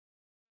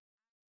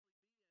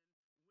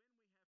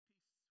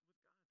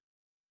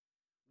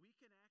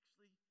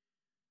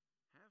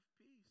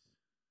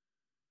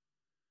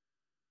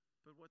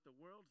what the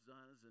world's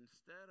done is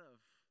instead of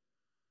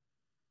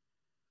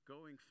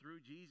going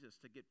through Jesus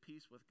to get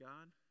peace with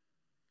God,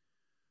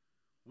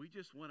 we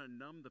just want to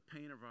numb the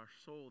pain of our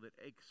soul that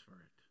aches for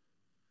it.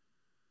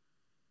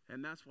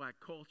 And that's why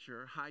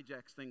culture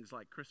hijacks things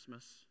like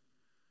Christmas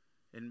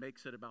and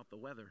makes it about the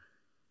weather,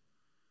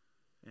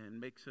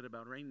 and makes it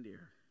about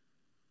reindeer,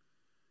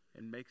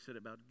 and makes it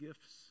about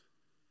gifts.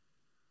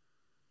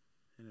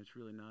 And it's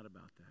really not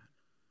about that.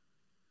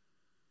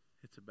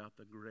 It's about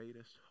the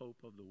greatest hope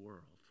of the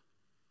world,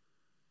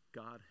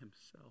 God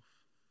himself.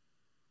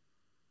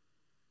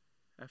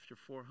 After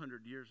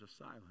 400 years of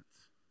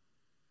silence,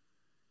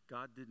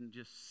 God didn't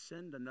just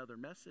send another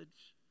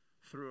message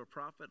through a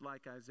prophet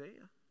like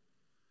Isaiah.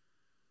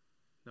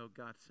 No,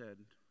 God said,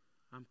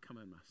 I'm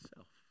coming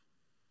myself.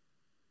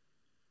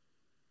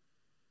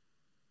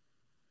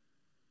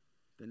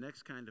 The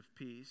next kind of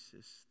peace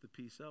is the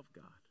peace of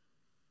God.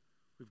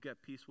 We've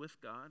got peace with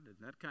God, and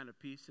that kind of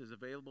peace is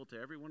available to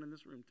everyone in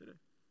this room today.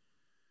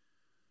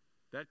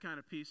 That kind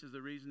of peace is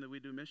the reason that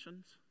we do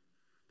missions.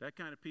 That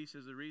kind of peace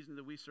is the reason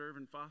that we serve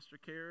in foster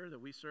care,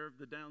 that we serve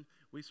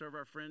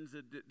our friends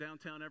at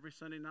downtown every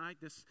Sunday night.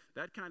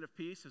 That kind of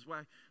peace is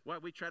why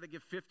we try to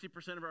give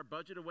 50% of our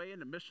budget away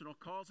into missional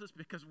causes,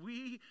 because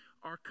we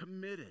are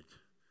committed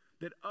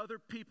that other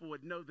people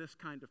would know this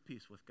kind of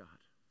peace with God.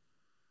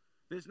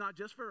 It's not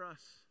just for us.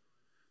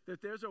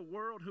 That there's a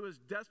world who is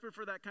desperate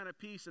for that kind of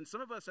peace. And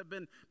some of us have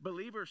been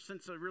believers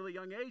since a really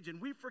young age,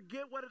 and we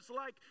forget what it's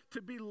like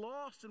to be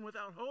lost and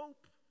without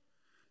hope.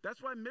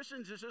 That's why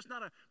missions is just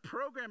not a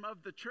program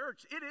of the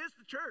church. It is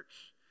the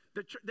church.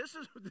 This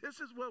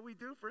is what we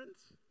do,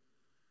 friends.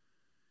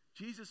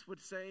 Jesus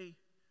would say,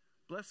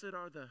 blessed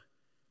are the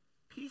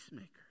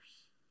peacemakers.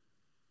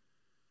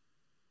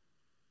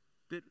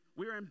 That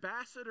we're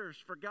ambassadors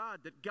for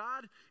God, that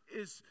God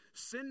is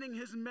sending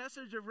his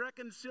message of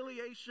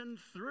reconciliation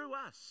through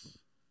us.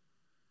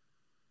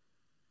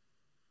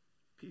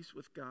 Peace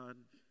with God,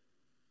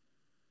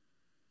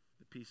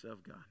 the peace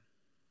of God.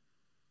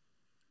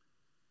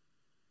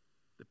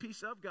 The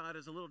peace of God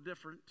is a little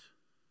different.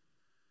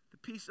 The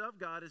peace of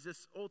God is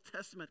this Old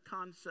Testament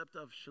concept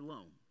of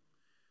shalom.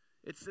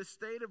 It's this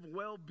state of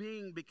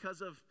well-being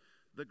because of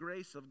the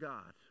grace of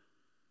God.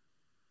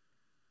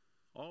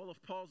 All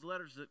of Paul's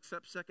letters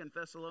except 2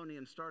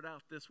 Thessalonians start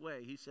out this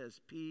way. He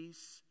says,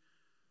 peace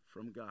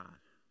from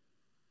God.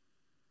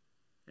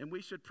 And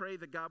we should pray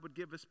that God would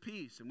give us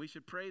peace. And we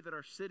should pray that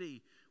our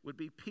city would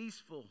be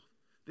peaceful.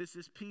 This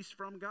is peace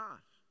from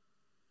God.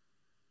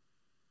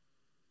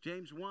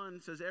 James 1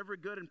 says, every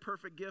good and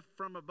perfect gift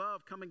from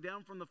above, coming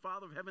down from the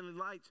Father of heavenly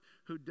lights,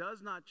 who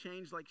does not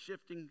change like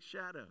shifting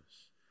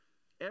shadows.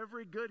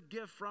 Every good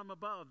gift from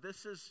above.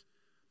 This is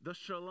the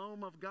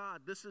shalom of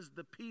God. This is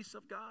the peace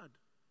of God.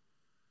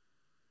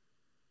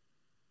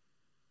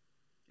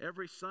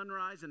 Every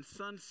sunrise and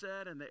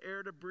sunset and the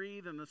air to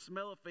breathe and the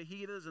smell of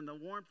fajitas and the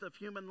warmth of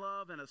human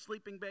love and a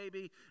sleeping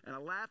baby and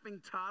a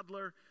laughing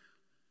toddler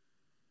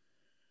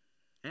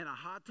and a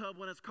hot tub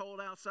when it's cold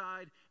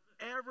outside.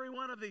 Every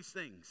one of these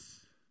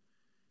things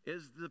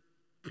is the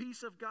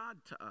peace of God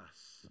to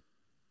us.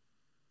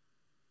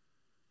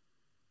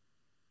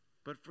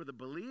 But for the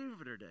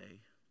believer today,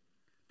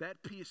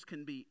 that peace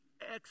can be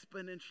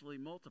exponentially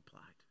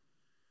multiplied.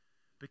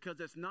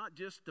 Because it's not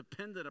just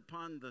dependent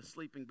upon the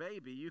sleeping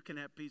baby. You can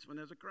have peace when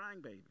there's a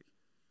crying baby.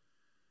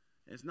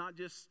 It's not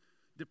just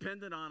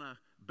dependent on a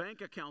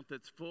bank account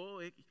that's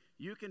full.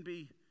 You can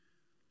be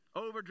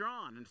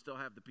overdrawn and still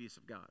have the peace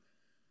of God.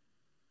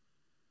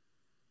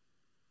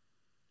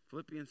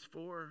 Philippians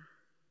 4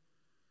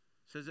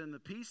 says, and the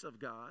peace of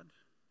God,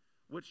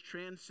 which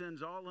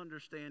transcends all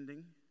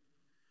understanding,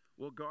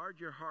 will guard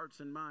your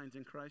hearts and minds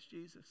in Christ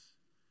Jesus.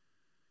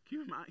 Can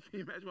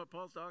you imagine what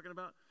Paul's talking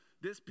about?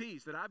 This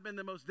peace, that I've been in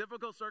the most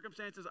difficult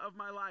circumstances of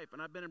my life,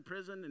 and I've been in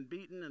prison and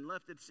beaten and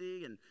left at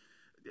sea and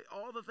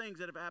all the things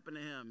that have happened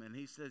to him. And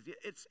he says,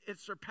 it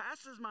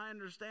surpasses my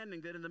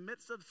understanding that in the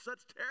midst of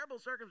such terrible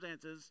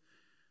circumstances,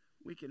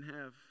 we can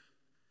have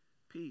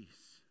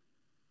peace.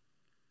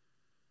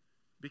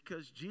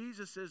 Because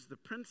Jesus is the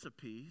Prince of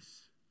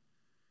Peace,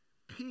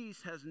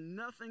 peace has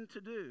nothing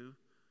to do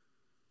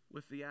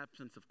with the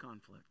absence of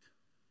conflict.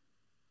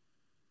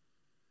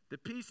 The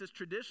peace is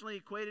traditionally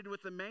equated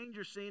with the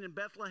manger scene in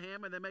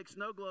Bethlehem, and they make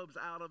snow globes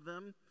out of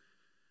them,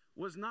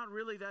 was not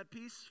really that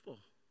peaceful.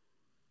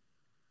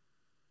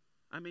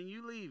 I mean,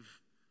 you leave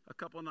a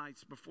couple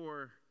nights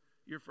before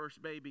your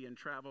first baby and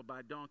travel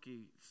by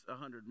donkey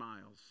 100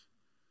 miles.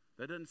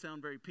 That doesn't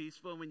sound very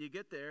peaceful. And when you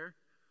get there,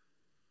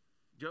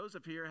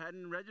 Joseph here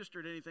hadn't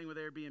registered anything with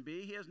Airbnb.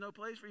 He has no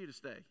place for you to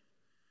stay.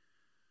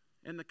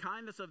 In the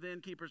kindness of the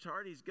innkeeper's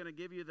heart, he's going to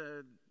give you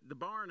the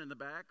barn in the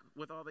back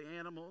with all the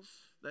animals.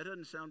 That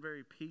doesn't sound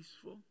very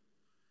peaceful.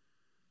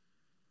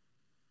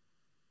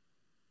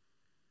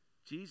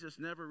 Jesus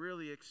never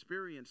really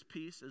experienced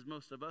peace as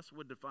most of us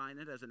would define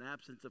it, as an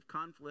absence of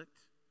conflict.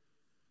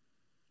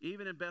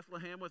 Even in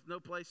Bethlehem with no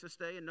place to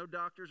stay and no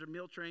doctors or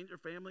meal trains or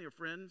family or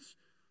friends,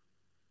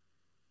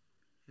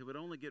 it would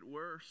only get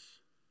worse.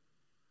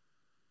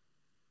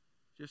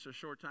 Just a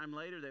short time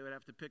later, they would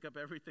have to pick up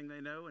everything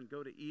they know and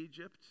go to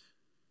Egypt.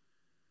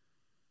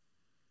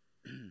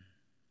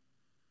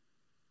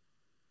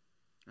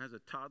 As a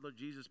toddler,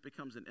 Jesus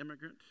becomes an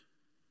immigrant.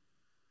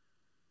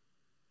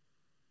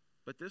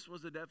 But this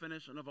was the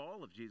definition of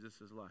all of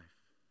Jesus' life.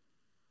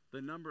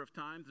 The number of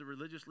times the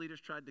religious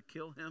leaders tried to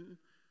kill him.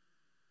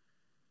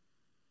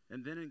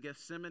 And then in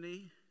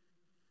Gethsemane,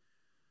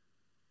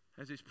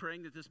 as he's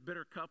praying that this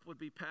bitter cup would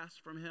be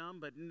passed from him,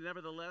 but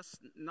nevertheless,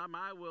 not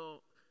my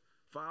will,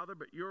 Father,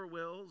 but your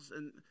wills.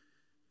 And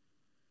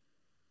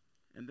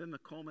then the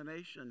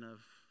culmination of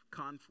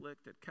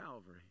conflict at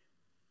Calvary,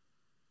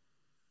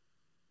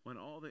 when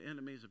all the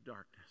enemies of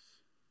darkness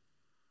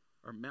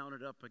are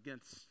mounted up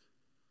against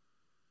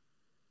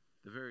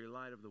the very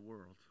light of the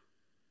world.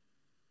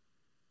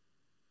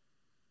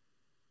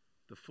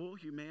 The full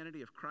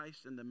humanity of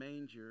Christ in the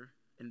manger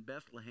in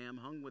Bethlehem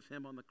hung with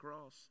him on the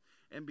cross.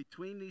 And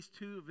between these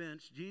two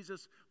events,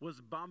 Jesus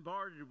was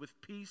bombarded with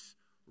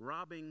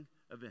peace-robbing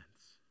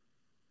events.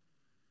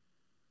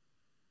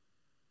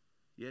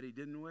 Yet he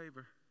didn't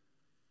waver.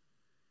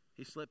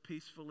 He slept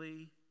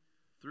peacefully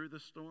through the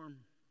storm.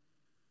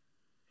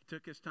 He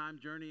took his time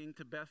journeying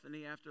to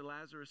Bethany after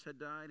Lazarus had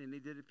died, and he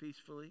did it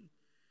peacefully.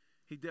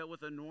 He dealt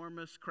with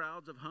enormous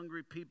crowds of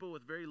hungry people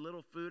with very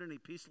little food, and he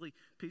peacefully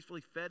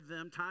fed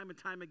them. Time and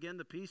time again,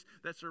 the peace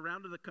that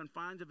surrounded the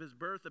confines of his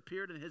birth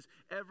appeared in his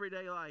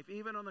everyday life.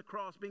 Even on the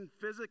cross, being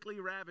physically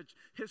ravaged,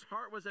 his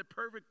heart was at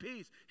perfect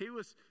peace. He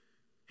was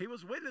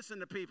witnessing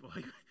to people.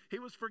 He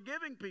was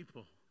forgiving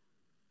people.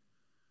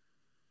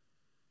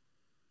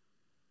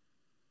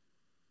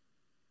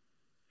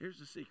 Here's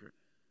the secret.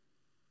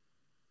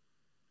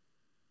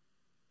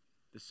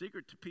 The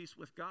secret to peace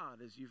with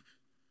God is you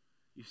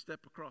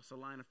step across the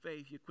line of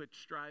faith. You quit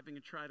striving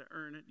and try to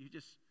earn it. You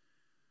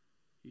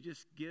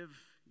just give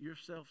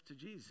yourself to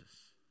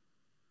Jesus.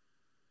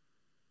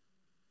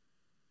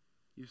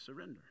 You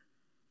surrender.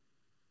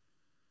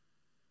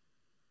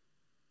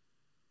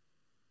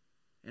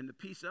 And the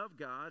peace of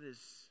God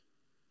is,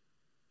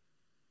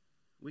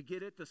 we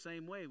get it the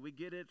same way. We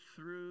get it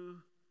through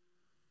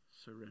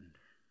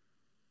surrender.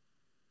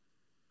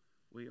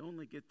 We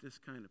only get this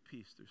kind of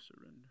peace through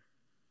surrender.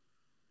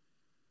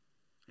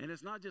 And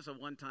it's not just a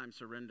one-time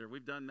surrender.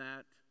 We've done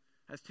that.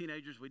 As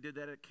teenagers, we did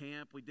that at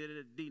camp. We did it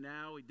at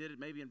D-Now. We did it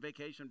maybe in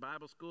Vacation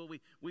Bible School.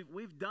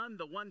 We've done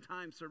the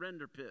one-time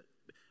surrender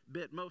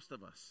bit, most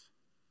of us.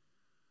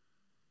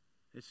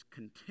 It's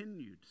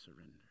continued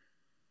surrender.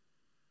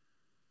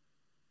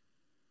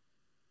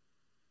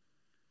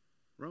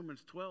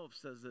 Romans 12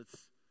 says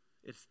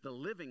it's the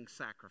living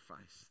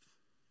sacrifice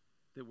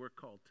that we're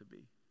called to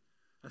be.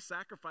 A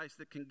sacrifice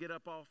that can get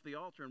up off the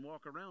altar and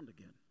walk around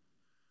again.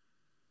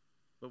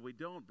 But we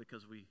don't,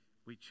 because we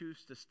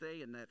choose to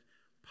stay in that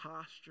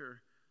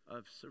posture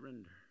of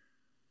surrender.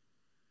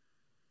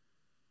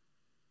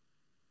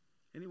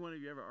 Any one of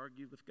you ever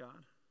argued with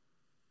God?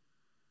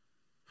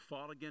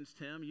 Fought against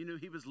him? You knew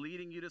he was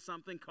leading you to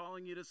something,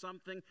 calling you to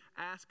something,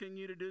 asking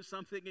you to do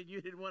something, and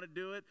you didn't want to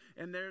do it.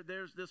 And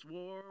there's this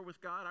war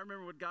with God. I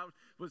remember when God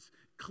was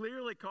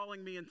clearly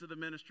calling me into the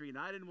ministry, and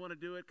I didn't want to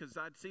do it because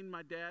I'd seen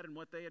my dad and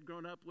what they had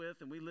grown up with,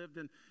 and we lived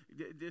in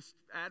this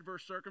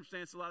adverse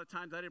circumstance a lot of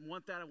times. I didn't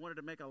want that. I wanted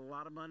to make a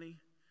lot of money.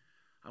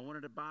 I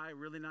wanted to buy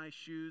really nice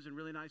shoes and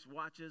really nice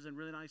watches and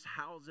really nice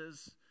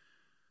houses.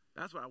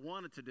 That's what I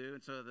wanted to do.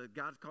 And so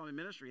God's called me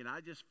ministry. And I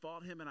just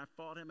fought him and I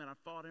fought him and I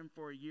fought him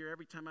for a year.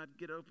 Every time I'd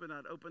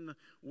open the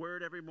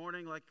word every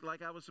morning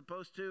like I was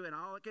supposed to. And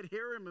all I could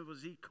hear him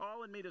was he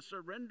calling me to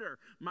surrender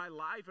my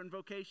life and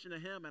vocation to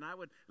him. And I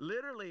would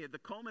literally, at the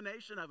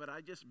culmination of it,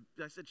 I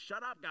said,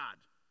 shut up, God.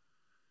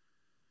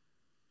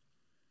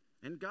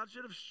 And God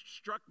should have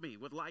struck me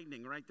with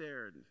lightning right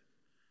there. And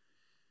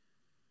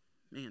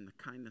man,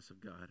 the kindness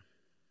of God.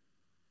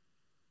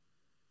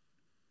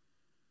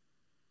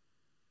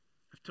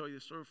 I've told you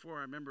this story before.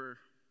 I remember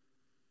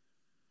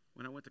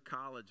when I went to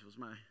college was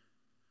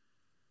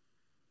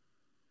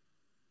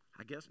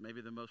I guess maybe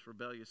the most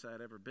rebellious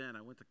I'd ever been.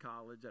 I went to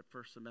college that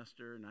first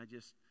semester, and I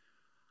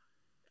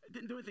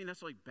didn't do anything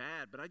necessarily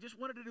bad, but I just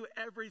wanted to do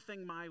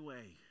everything my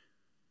way.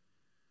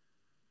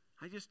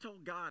 I just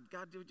told God,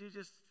 would you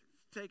just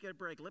take a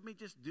break? Let me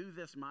just do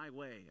this my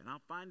way, and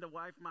I'll find a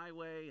wife my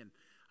way, and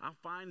I'll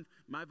find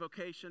my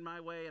vocation my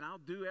way, and I'll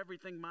do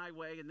everything my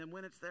way, and then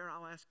when it's there,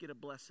 I'll ask you to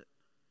bless it.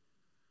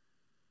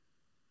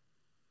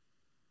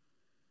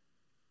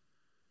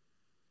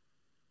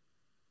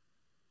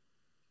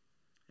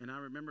 And I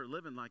remember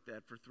living like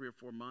that for 3 or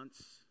 4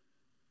 months,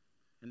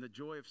 and the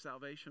joy of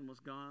salvation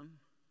was gone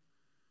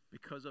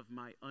because of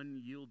my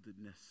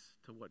unyieldedness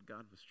to what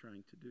God was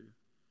trying to do.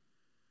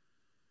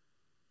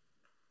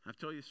 I've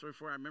told you a story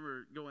before. I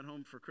remember going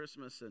home for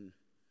Christmas and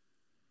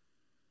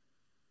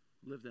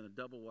lived in a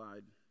double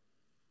wide.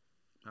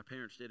 My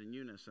parents did in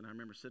Eunice, and I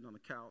remember sitting on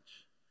the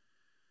couch.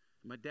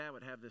 My dad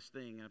would have this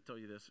thing, and I've told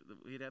you this,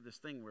 he'd have this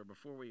thing where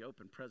before we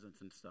opened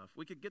presents and stuff,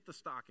 we could get the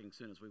stocking as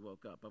soon as we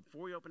woke up, but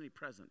before we opened any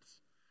presents,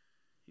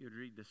 he would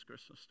read this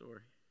Christmas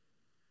story.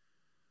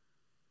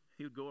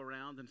 He would go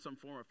around in some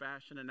form or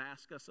fashion and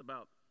ask us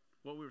about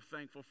what we were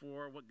thankful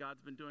for, what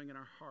God's been doing in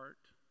our heart.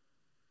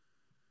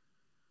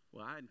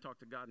 Well, I hadn't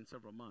talked to God in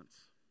several months.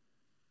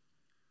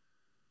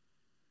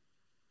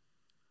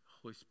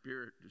 Holy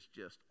Spirit was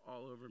just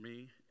all over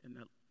me in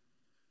that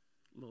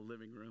little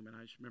living room, and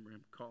I just remember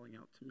him calling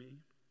out to me.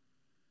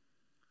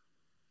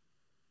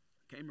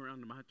 Came around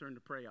to my turn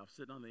to pray. I was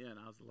sitting on the end.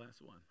 I was the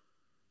last one.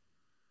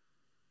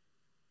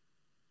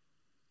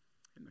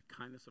 And the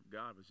kindness of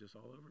God was just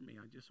all over me.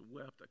 I just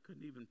wept. I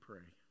couldn't even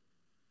pray.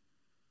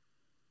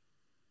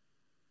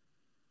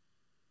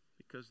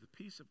 Because the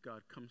peace of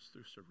God comes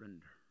through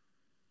surrender.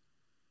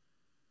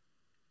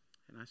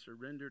 And I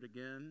surrendered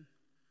again.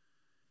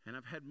 And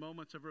I've had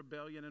moments of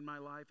rebellion in my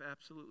life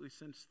absolutely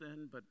since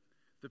then. But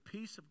the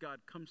peace of God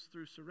comes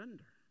through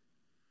surrender.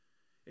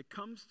 It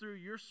comes through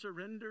your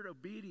surrendered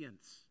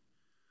obedience.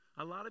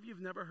 A lot of you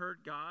have never heard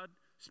God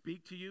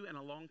speak to you in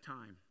a long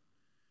time.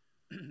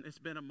 It's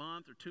been a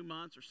month or 2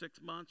 months or 6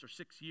 months or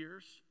 6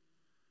 years.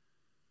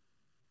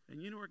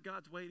 And you know where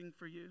God's waiting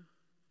for you?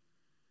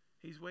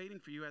 He's waiting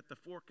for you at the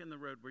fork in the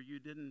road where you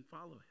didn't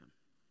follow him.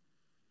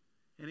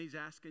 And he's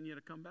asking you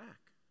to come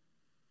back.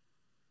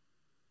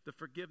 The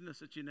forgiveness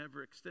that you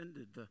never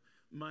extended, the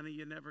money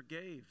you never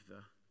gave,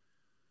 the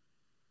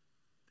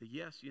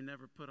yes you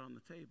never put on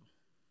the table.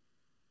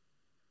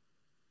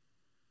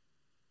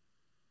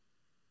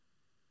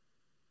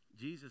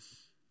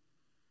 Jesus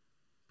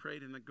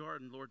prayed in the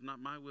garden, Lord, not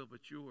my will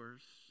but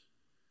yours.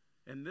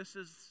 And this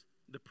is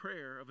the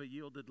prayer of a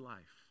yielded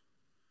life.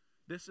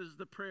 This is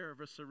the prayer of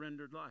a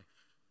surrendered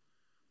life.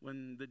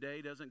 When the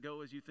day doesn't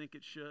go as you think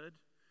it should,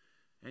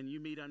 and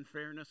you meet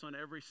unfairness on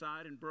every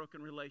side and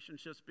broken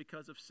relationships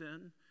because of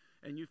sin,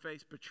 and you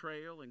face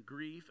betrayal and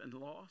grief and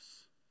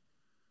loss,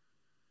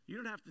 you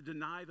don't have to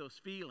deny those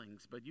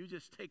feelings, but you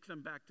just take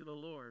them back to the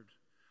Lord,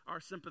 our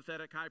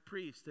sympathetic high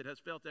priest that has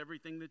felt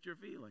everything that you're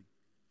feeling.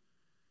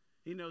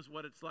 He knows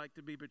what it's like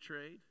to be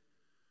betrayed,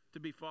 to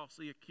be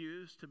falsely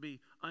accused, to be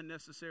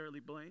unnecessarily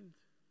blamed.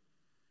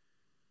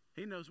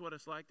 He knows what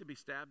it's like to be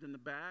stabbed in the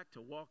back,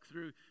 to walk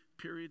through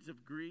periods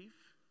of grief.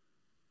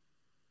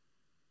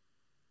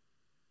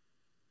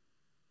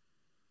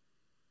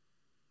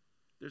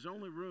 There's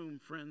only room,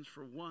 friends,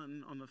 for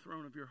one on the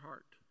throne of your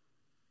heart.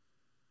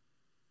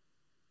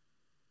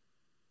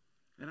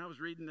 And I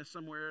was reading this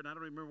somewhere, and I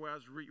don't remember where I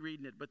was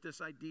reading it, but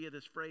this idea,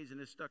 this phrase, and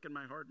it's stuck in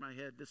my heart, my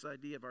head, this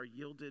idea of our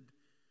yielded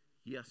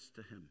yes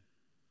to him.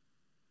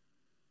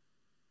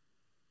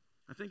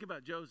 I think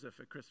about Joseph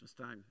at Christmas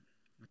time.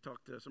 I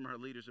talked to some of our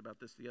leaders about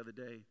this the other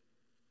day.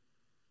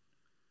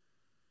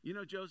 You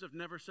know, Joseph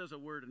never says a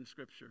word in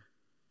Scripture.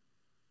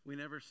 We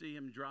never see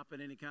him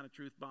dropping any kind of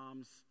truth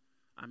bombs.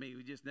 I mean,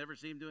 we just never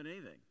see him doing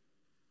anything.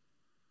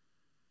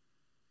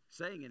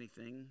 Saying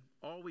anything.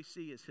 All we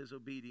see is his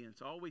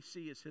obedience. All we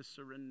see is his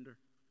surrender.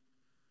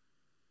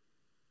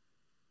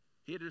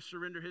 He had to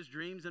surrender his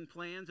dreams and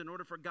plans in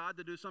order for God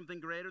to do something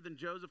greater than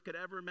Joseph could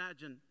ever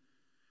imagine.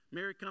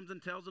 Mary comes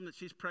and tells him that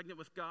she's pregnant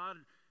with God.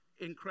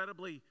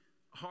 Incredibly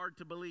hard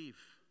to believe.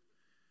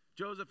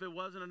 Joseph, it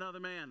wasn't another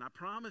man. I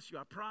promise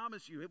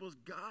you, it was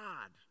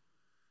God.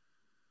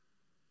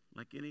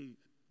 Like any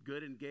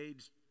good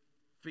engaged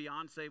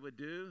fiance would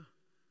do,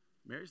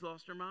 Mary's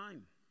lost her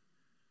mind.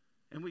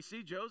 And we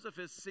see Joseph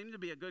seemed to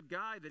be a good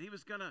guy, that he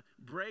was going to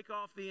break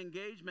off the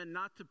engagement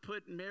not to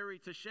put Mary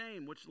to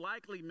shame, which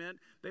likely meant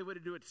they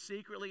would do it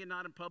secretly and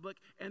not in public.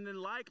 And then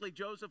likely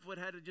Joseph would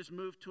have to just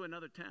move to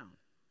another town.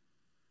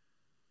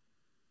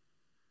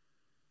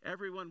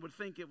 Everyone would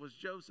think it was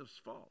Joseph's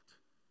fault.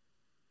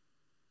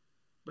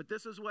 But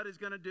this is what he's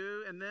going to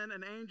do. And then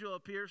an angel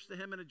appears to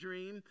him in a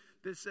dream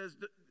that says,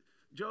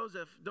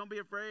 Joseph, don't be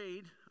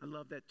afraid. I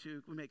love that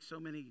too. We make so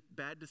many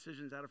bad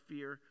decisions out of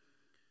fear.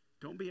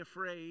 Don't be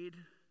afraid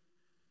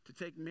to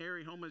take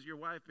Mary home as your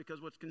wife,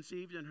 because what's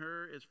conceived in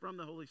her is from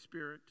the Holy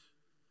Spirit.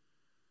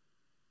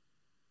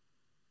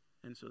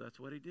 And so that's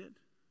what he did.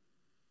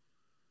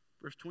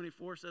 Verse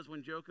 24 says,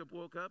 when Jacob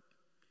woke up,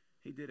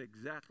 he did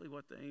exactly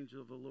what the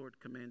angel of the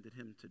Lord commanded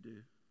him to do.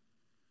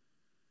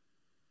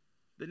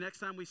 The next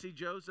time we see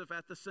Joseph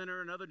at the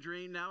center, another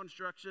dream, now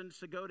instructions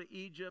to go to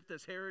Egypt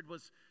as Herod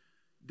was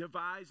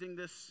devising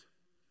this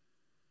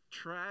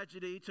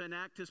tragedy to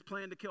enact his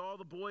plan to kill all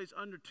the boys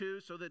under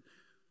 2 so that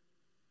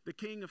the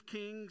King of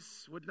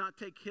Kings would not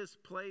take his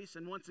place.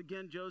 And once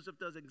again, Joseph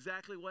does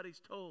exactly what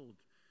he's told.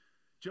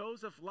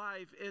 Joseph's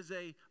life is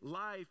a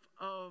life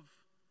of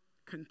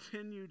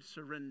continued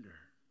surrender,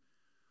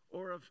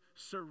 or of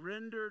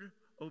surrendered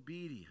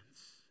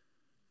obedience.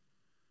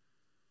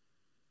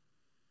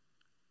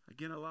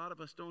 Again, a lot of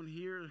us don't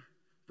hear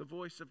the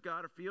voice of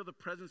God or feel the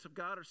presence of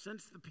God or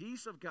sense the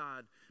peace of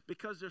God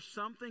because there's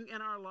something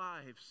in our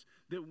lives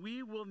that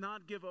we will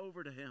not give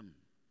over to him.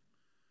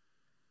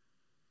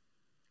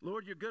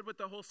 Lord, you're good with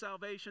the whole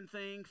salvation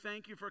thing.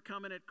 Thank you for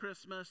coming at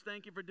Christmas.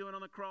 Thank you for doing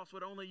on the cross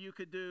what only you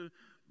could do.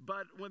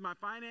 But with my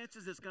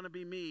finances, it's going to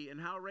be me. And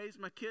how I raise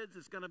my kids,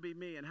 it's going to be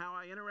me. And how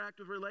I interact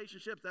with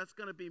relationships, that's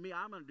going to be me.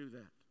 I'm going to do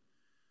that.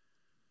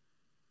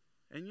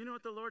 And you know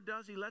what the Lord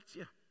does? He lets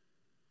you.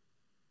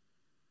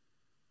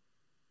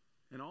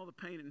 And all the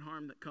pain and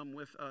harm that come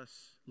with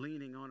us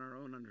leaning on our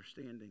own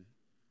understanding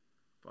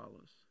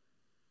follows.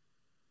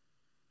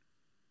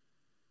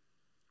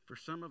 For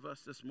some of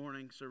us this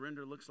morning,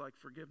 surrender looks like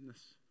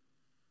forgiveness.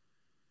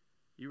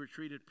 You were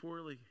treated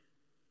poorly,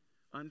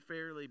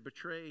 unfairly,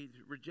 betrayed,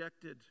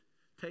 rejected,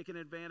 taken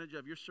advantage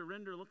of. Your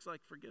surrender looks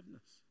like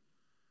forgiveness.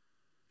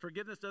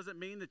 Forgiveness doesn't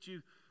mean that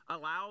you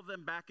allow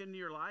them back into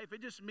your life.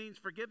 It just means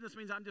forgiveness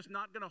means I'm just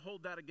not going to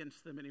hold that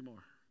against them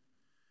anymore.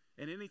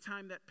 And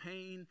anytime that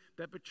pain,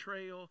 that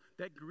betrayal,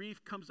 that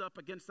grief comes up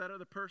against that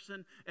other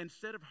person,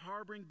 instead of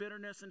harboring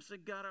bitterness and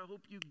saying, God, I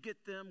hope you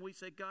get them, we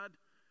say, God,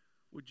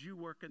 would you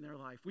work in their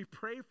life? We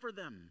pray for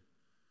them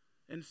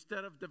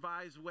instead of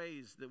devise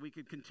ways that we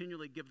could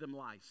continually give them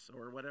lice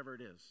or whatever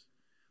it is.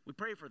 We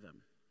pray for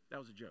them. That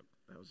was a joke.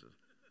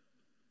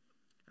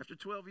 After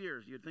 12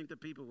 years, you'd think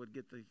that people would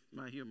get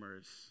my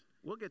humor.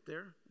 We'll get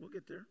there. We'll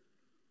get there.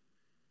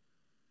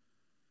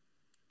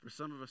 For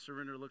some of us,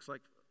 surrender looks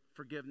like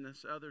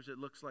forgiveness. Others, it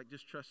looks like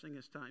just trusting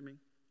His timing.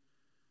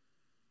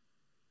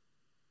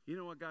 You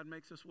know what God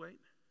makes us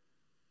wait?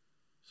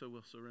 So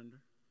we'll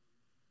surrender.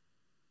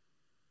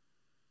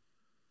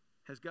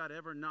 Has God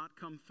ever not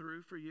come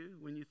through for you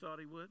when you thought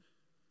He would?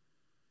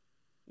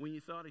 When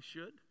you thought He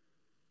should?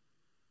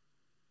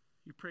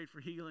 You prayed for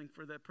healing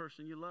for that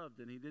person you loved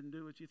and He didn't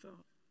do what you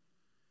thought.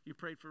 You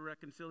prayed for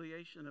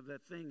reconciliation of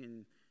that thing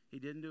and He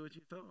didn't do what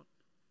you thought.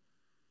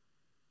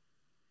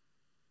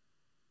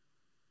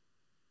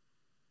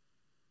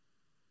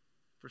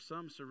 For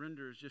some,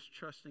 surrender is just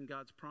trusting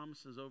God's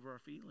promises over our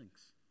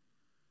feelings.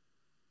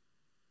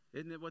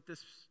 Isn't it what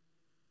this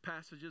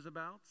passage is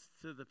about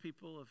to the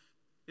people of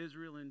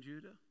Israel and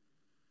Judah?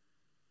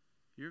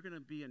 You're going to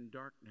be in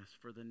darkness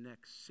for the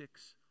next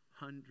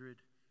 600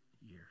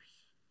 years.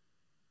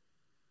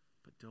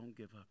 But don't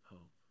give up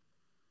hope.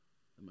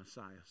 The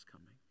Messiah's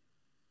coming.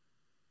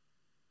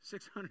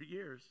 600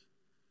 years.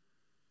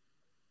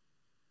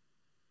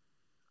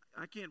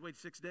 I can't wait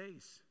 6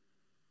 days.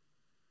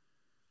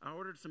 I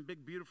ordered some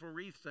big, beautiful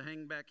wreaths to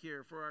hang back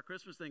here for our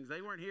Christmas things.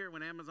 They weren't here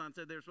when Amazon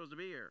said they were supposed to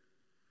be here.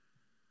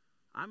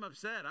 I'm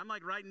upset. I'm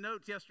like writing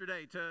notes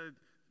yesterday to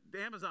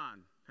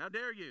Amazon. How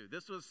dare you?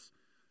 This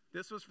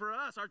was for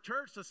us, our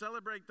church, to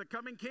celebrate the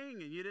coming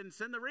King, and you didn't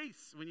send the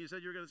wreaths when you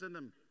said you were going to send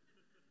them.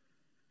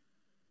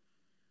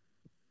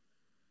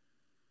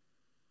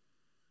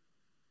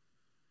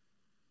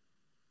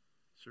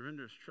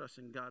 Surrender is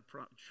trusting God's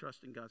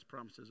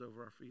promises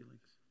over our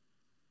feelings.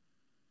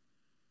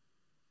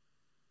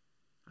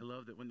 I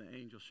love that when the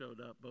angel showed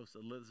up, both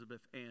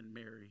Elizabeth and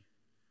Mary,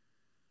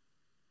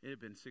 it had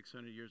been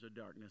 600 years of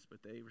darkness,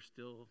 but they were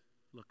still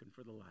looking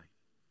for the light.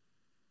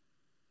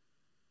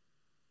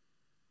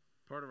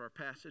 Part of our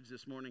passage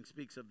this morning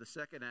speaks of the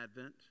second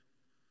advent.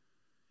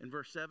 In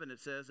verse 7 it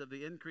says, of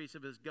the increase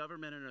of His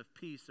government and of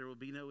peace there will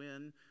be no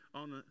end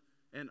on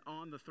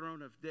the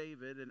throne of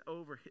David and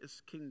over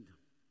His kingdom.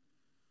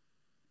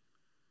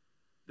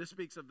 This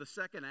speaks of the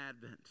second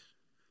advent.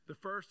 The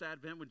first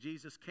advent when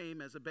Jesus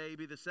came as a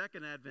baby. The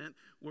second advent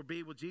will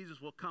be when Jesus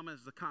will come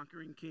as the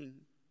conquering King.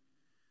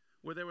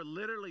 Where there will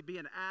literally be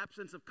an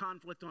absence of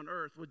conflict on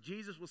earth. Where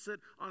Jesus will sit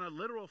on a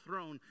literal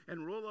throne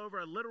and rule over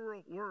a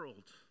literal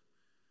world.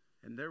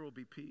 And there will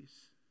be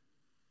peace.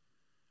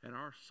 And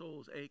our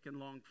souls ache and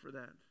long for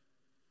that.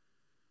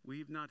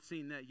 We've not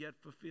seen that yet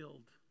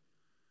fulfilled.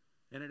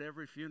 And at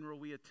every funeral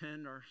we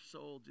attend, our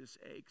soul just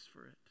aches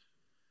for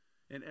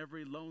it. And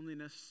every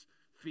loneliness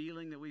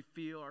feeling that we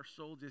feel, our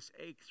soul just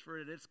aches for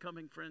it. It's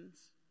coming,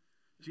 friends.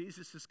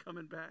 Jesus is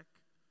coming back.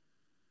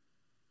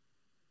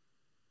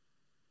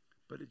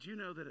 But did you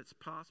know that it's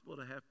possible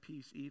to have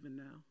peace even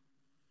now?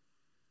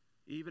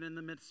 Even in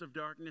the midst of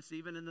darkness,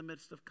 even in the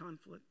midst of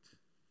conflict.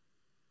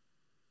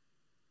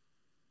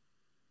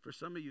 For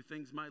some of you,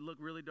 things might look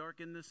really dark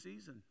in this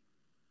season.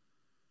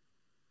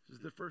 This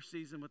is the first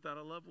season without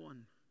a loved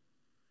one.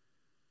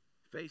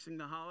 Facing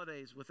the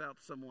holidays without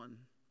someone.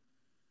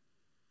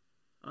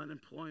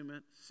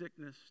 Unemployment,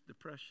 sickness,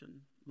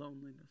 depression,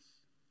 loneliness.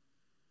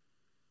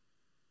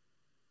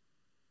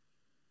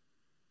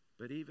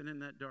 But even in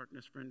that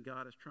darkness, friend,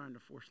 God is trying to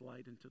force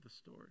light into the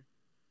story.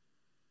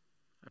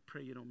 I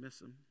pray you don't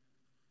miss Him.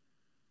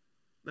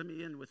 Let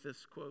me end with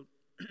this quote.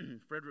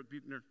 Frederick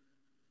Buechner.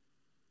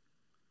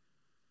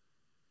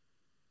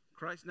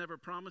 Christ never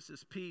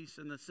promises peace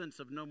in the sense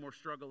of no more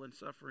struggle and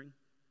suffering.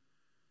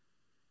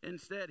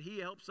 Instead, He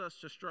helps us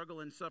to struggle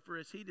and suffer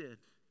as He did,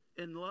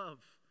 in love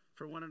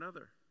for one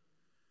another.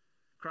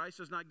 Christ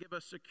does not give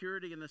us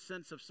security in the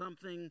sense of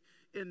something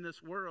in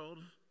this world,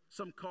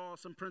 some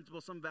cause, some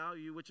principle, some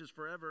value, which is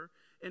forever.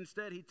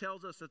 Instead, He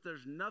tells us that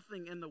there's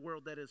nothing in the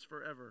world that is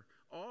forever.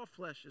 All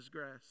flesh is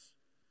grass.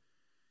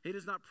 He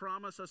does not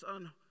promise us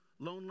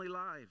lonely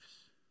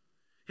lives.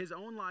 His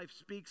own life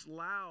speaks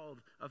loud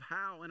of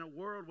how in a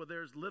world where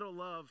there's little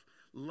love,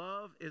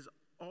 love is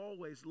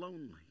always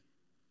lonely.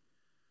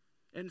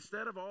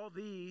 Instead of all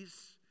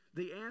these,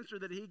 the answer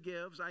that He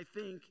gives, I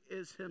think,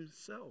 is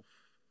Himself.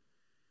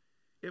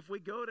 If we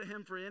go to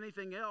Him for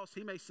anything else,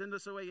 He may send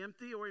us away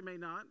empty or He may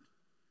not.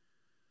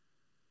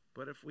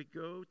 But if we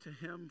go to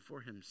Him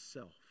for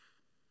Himself,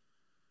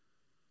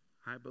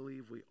 I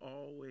believe we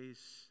always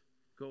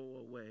go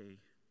away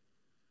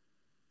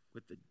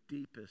with the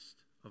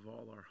deepest of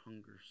all our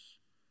hungers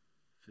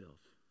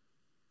filled.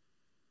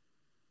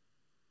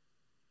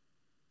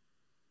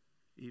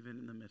 Even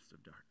in the midst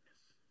of darkness.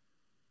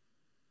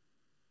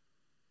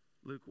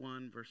 Luke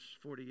 1, verse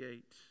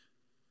 48,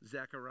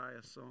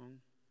 Zechariah's song.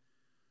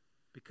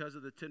 Because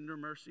of the tender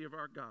mercy of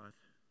our God,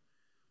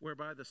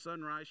 whereby the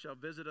sunrise shall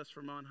visit us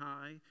from on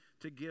high,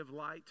 to give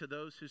light to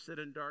those who sit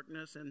in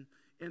darkness and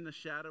in the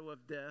shadow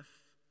of death,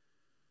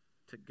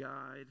 to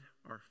guide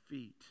our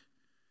feet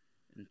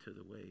into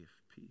the way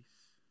of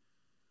peace.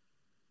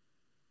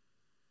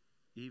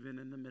 Even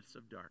in the midst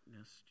of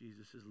darkness,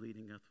 Jesus is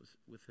leading us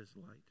with his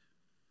light.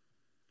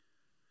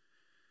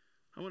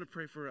 I want to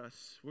pray for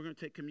us. We're going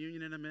to take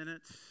communion in a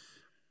minute.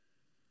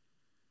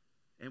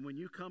 And when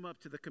you come up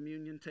to the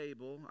communion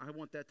table, I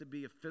want that to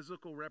be a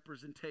physical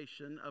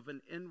representation of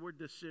an inward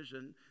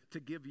decision to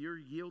give your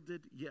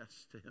yielded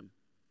yes to him.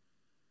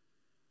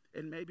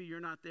 And maybe you're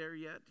not there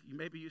yet.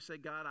 Maybe you say,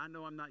 God, I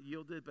know I'm not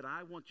yielded, but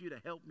I want you to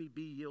help me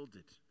be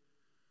yielded.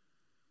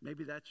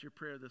 Maybe that's your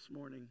prayer this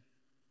morning.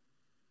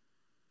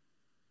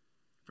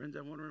 Friends,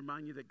 I want to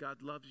remind you that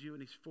God loves you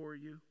and he's for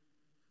you.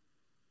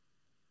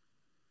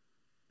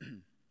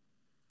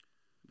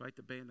 Invite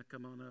the band to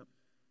come on up.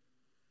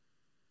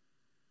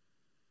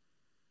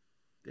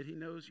 That he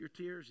knows your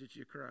tears that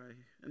you cry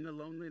and the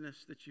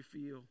loneliness that you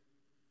feel,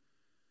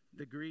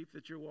 the grief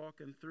that you're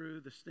walking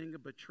through, the sting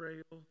of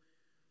betrayal.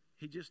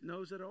 He just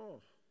knows it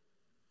all.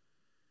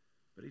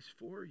 But he's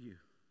for you.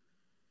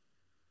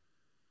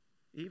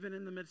 Even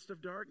in the midst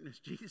of darkness,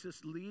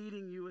 Jesus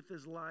leading you with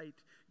his light,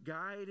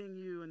 guiding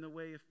you in the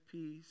way of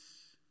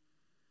peace.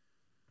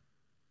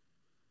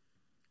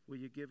 Will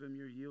you give him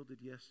your yielded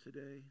yes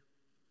today?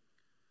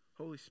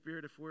 Holy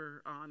Spirit, if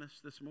we're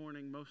honest this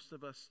morning, most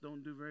of us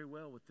don't do very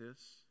well with this.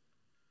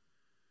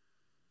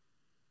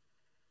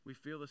 We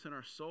feel this in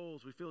our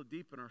souls. We feel it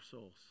deep in our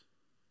souls.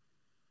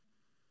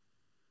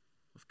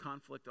 With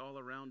conflict all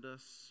around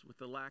us, with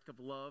the lack of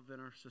love in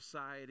our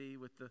society,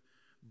 with the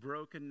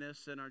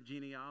brokenness in our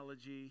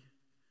genealogy.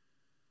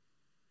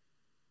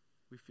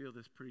 We feel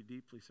this pretty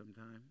deeply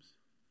sometimes.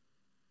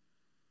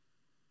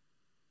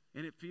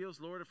 And it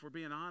feels, Lord, if we're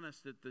being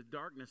honest, that the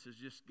darkness is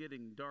just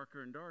getting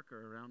darker and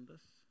darker around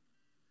us.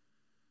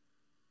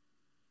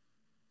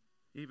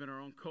 Even our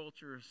own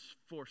culture is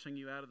forcing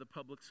you out of the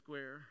public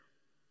square.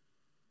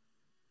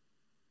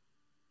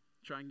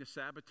 Trying to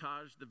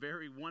sabotage the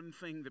very one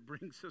thing that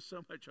brings us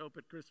so much hope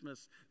at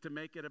Christmas, to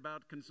make it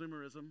about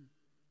consumerism.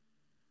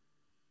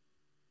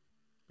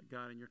 But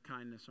God, in your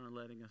kindness, aren't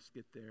letting us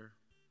get there.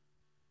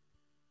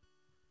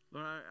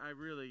 Lord, I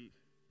really,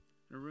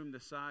 in a room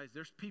this size,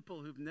 there's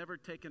people who've never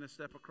taken a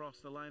step across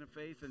the line of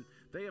faith, and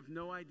they have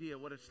no idea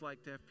what it's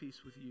like to have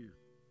peace with you.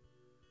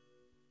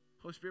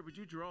 Holy Spirit, would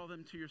you draw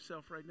them to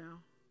yourself right now?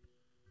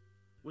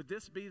 Would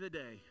this be the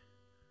day,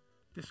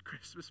 this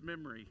Christmas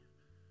memory,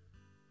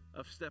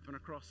 of stepping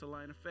across the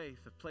line of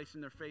faith, of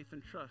placing their faith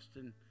and trust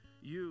in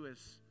you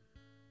as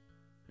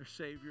their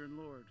Savior and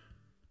Lord,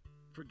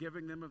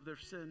 forgiving them of their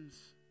sins,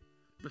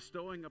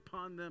 bestowing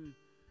upon them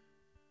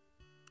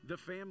the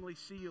family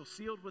seal,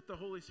 sealed with the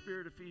Holy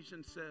Spirit,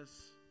 Ephesians says,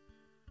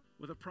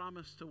 with a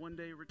promise to one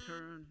day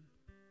return.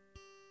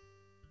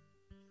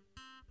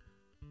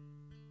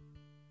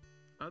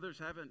 Others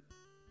haven't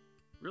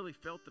really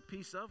felt the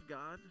peace of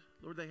God.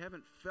 Lord, they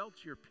haven't felt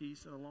your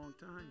peace in a long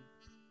time.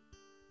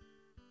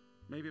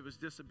 Maybe it was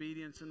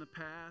disobedience in the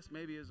past.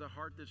 Maybe it was a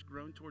heart that's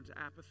grown towards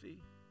apathy.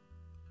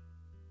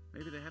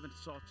 Maybe they haven't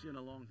sought you in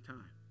a long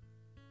time.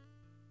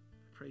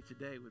 I pray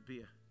today would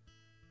be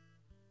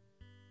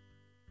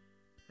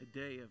a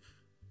day of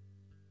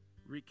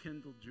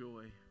rekindled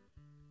joy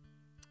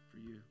for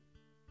you.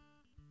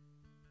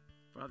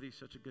 Father, you're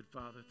such a good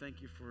Father.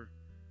 Thank you for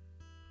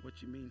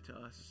what you mean to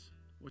us,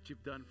 what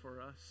you've done for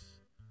us,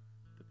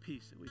 the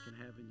peace that we can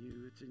have in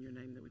you. It's in your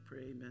name that we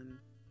pray, amen.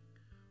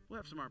 We'll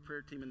have some of our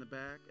prayer team in the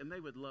back, and they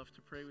would love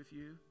to pray with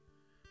you.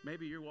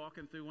 Maybe you're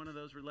walking through one of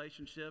those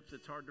relationships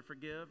that's hard to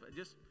forgive.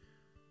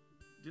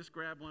 Just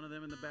grab one of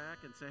them in the back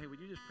and say, hey, would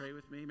you just pray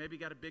with me? Maybe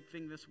you got a big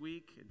thing this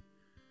week, and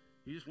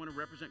you just want to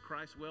represent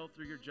Christ well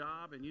through your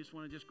job, and you just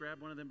want to just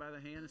grab one of them by the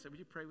hand and say, would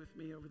you pray with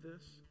me over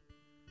this?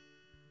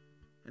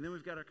 And then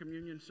we've got our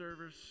communion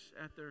servers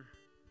at their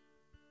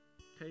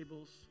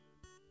tables.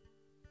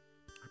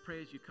 I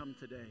pray as you come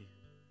today,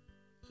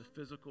 it's a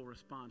physical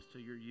response to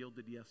your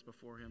yielded yes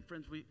before him.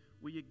 Friends,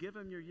 will you give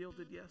him your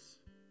yielded yes?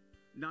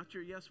 Not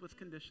your yes with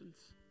conditions.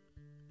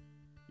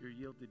 Your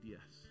yielded yes.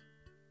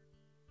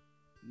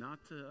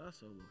 Not to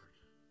us, O Lord,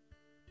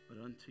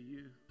 but unto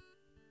you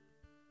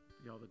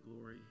be all the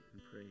glory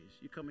and praise.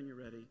 You come when you're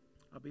ready.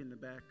 I'll be in the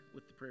back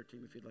with the prayer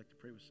team if you'd like to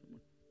pray with someone.